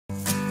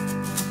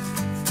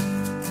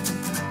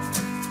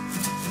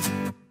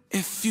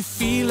If you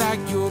feel like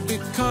you're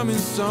becoming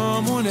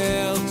someone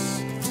else,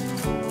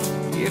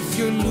 if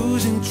you're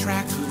losing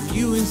track of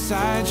you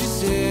inside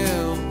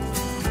yourself,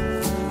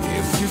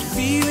 if you're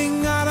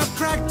feeling out of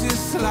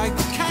practice like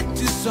a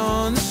cactus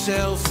on the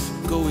shelf,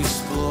 go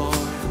explore.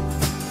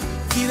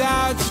 Get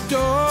out your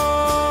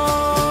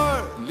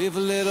door, live a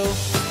little.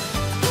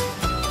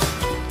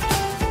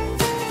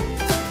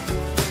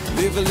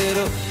 Live a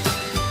little.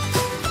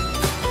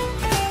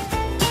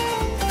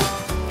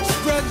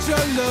 Spread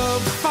your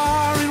love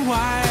far and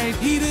wide.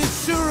 Eat a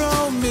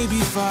churro, maybe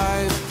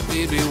 5.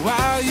 Baby,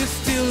 while you're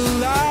still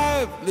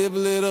alive, live a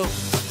little.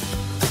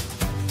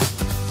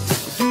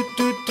 Do,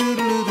 do, do,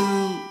 do,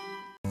 do.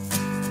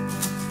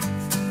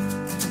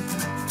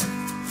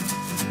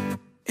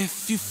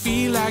 If you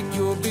feel like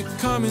you're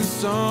becoming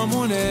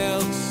someone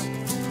else,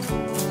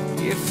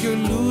 if you're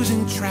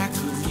losing track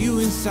of you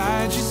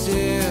inside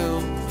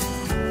yourself,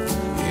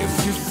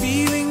 if you're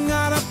feeling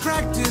out of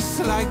practice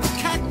like a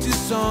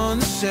cactus on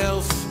the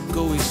shelf,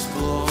 go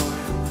explore.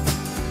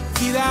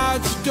 Get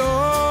out your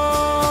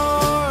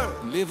door,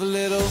 live a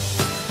little.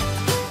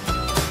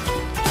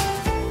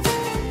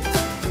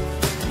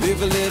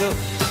 Live a little.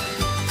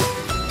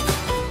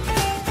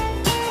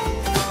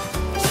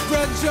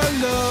 Spread your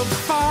love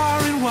far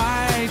and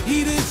wide.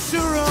 Eat a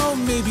churro,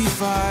 maybe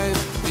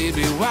 5.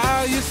 Baby,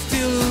 while you're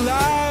still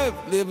alive,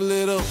 live a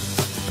little.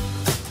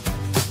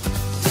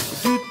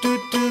 Do, do,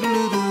 do,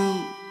 do, do.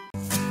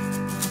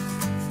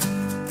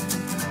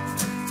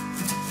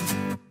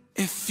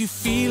 If you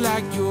feel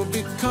like you're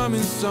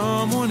becoming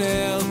someone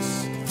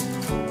else,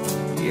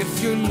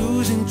 if you're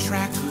losing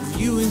track of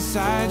you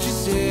inside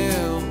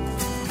yourself,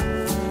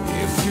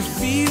 if you're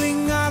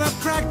feeling out of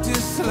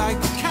practice like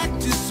a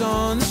cactus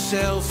on the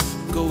shelf,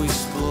 go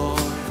explore.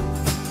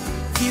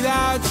 Get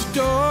out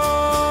your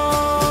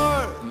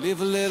door,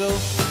 live a little.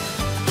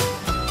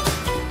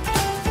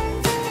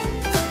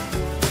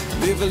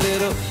 Live a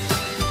little.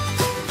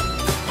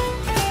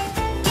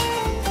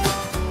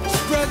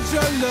 Spread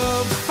your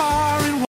love